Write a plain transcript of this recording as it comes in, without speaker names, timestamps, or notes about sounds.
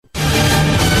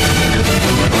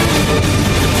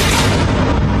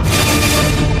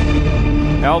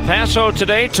El Paso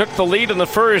today took the lead in the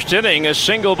first inning. A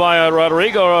single by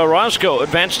Rodrigo Orozco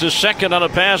advanced to second on a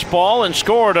pass ball and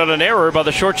scored on an error by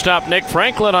the shortstop Nick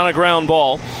Franklin on a ground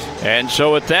ball. And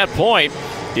so at that point,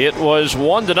 it was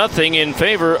 1-0 in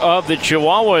favor of the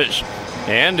Chihuahuas.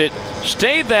 And it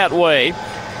stayed that way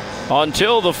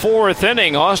until the fourth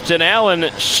inning. Austin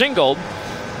Allen singled,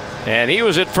 and he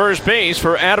was at first base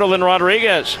for Adelin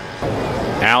Rodriguez.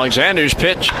 Alexander's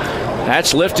pitch.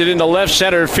 That's lifted into left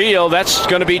center field. That's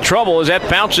going to be trouble as that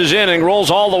bounces in and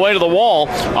rolls all the way to the wall.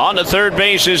 On to third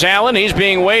base is Allen. He's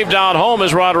being waved out home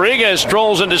as Rodriguez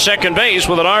strolls into second base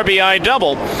with an RBI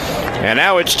double. And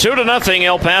now it's 2-0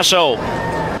 El Paso.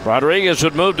 Rodriguez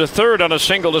would move to third on a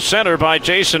single to center by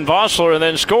Jason Vossler and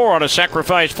then score on a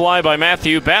sacrifice fly by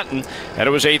Matthew Batten. And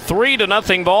it was a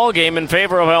 3-0 ball game in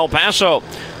favor of El Paso.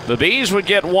 The Bees would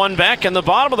get one back in the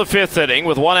bottom of the fifth inning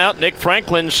with one out. Nick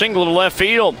Franklin singled to left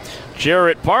field.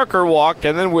 Jarrett Parker walked,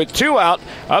 and then with two out,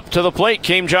 up to the plate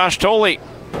came Josh Tolley.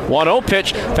 1-0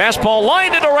 pitch, fastball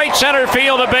lined into right center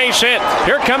field, a base hit.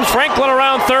 Here comes Franklin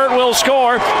around third, will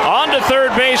score. On to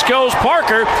third base goes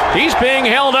Parker. He's being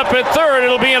held up at third.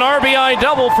 It'll be an RBI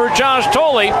double for Josh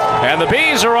Tolley, and the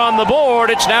Bees are on the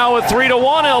board. It's now a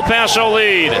 3-1 El Paso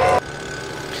lead.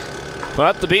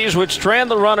 But the Bees would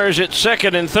strand the runners at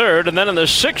second and third, and then in the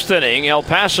sixth inning, El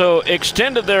Paso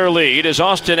extended their lead as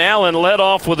Austin Allen led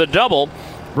off with a double,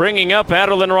 bringing up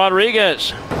Adelin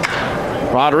Rodriguez.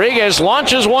 Rodriguez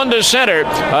launches one to center.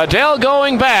 Adele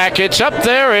going back. It's up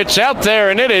there, it's out there,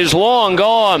 and it is long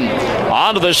gone.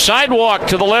 Onto the sidewalk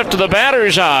to the left of the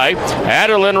batter's eye.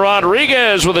 Adelin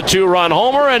Rodriguez with a two-run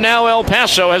homer, and now El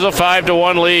Paso has a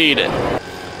 5-1 lead.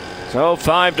 So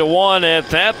 5-1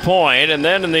 at that point, and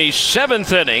then in the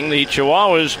seventh inning, the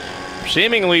Chihuahuas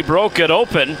seemingly broke it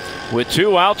open with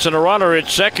two outs and a runner at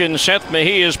second. Seth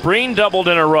Mejia's Breen doubled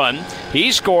in a run.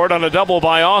 He scored on a double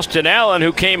by Austin Allen,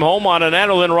 who came home on an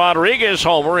Adelin Rodriguez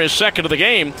homer, his second of the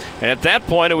game. And at that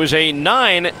point, it was a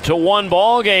 9-1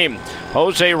 ball game.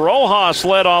 Jose Rojas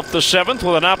led off the seventh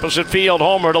with an opposite field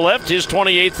homer to left, his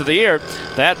 28th of the year.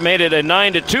 That made it a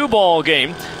 9-2 ball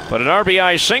game. But an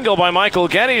RBI single by Michael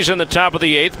Geddes in the top of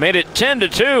the eighth made it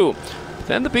 10-2.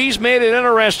 Then the Bees made it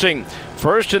interesting.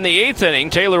 First in the eighth inning,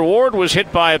 Taylor Ward was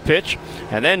hit by a pitch,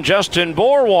 and then Justin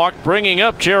Bohr walked, bringing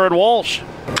up Jared Walsh.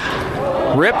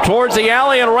 Ripped towards the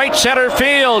alley in right center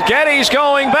field. Geddes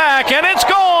going back, and it's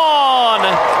gone!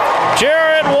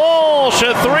 Jared Walsh,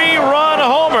 a three-run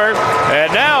homer,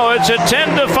 and now it's a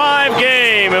 10-5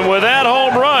 game. And with that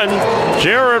home run,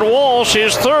 Jared Walsh,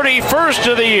 his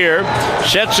 31st of the year,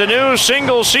 sets a new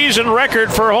single-season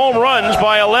record for home runs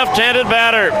by a left-handed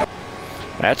batter.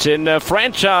 That's in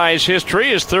franchise history,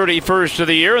 his 31st of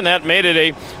the year, and that made it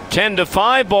a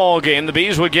 10-5 ball game. The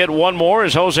Bees would get one more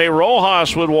as Jose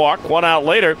Rojas would walk. One out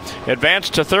later,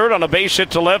 advanced to third on a base hit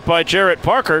to left by Jarrett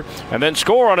Parker, and then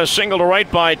score on a single to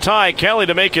right by Ty Kelly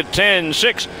to make it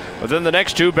 10-6. But then the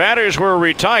next two batters were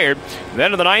retired.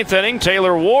 Then in the ninth inning,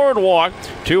 Taylor Ward walked.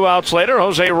 Two outs later,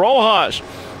 Jose Rojas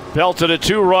belted a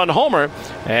two-run homer,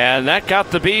 and that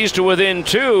got the Bees to within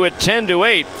two at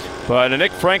 10-8. But a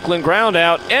Nick Franklin ground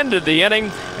out ended the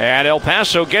inning, and El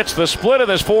Paso gets the split in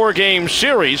this four-game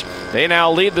series. They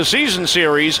now lead the season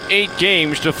series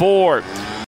 8-4.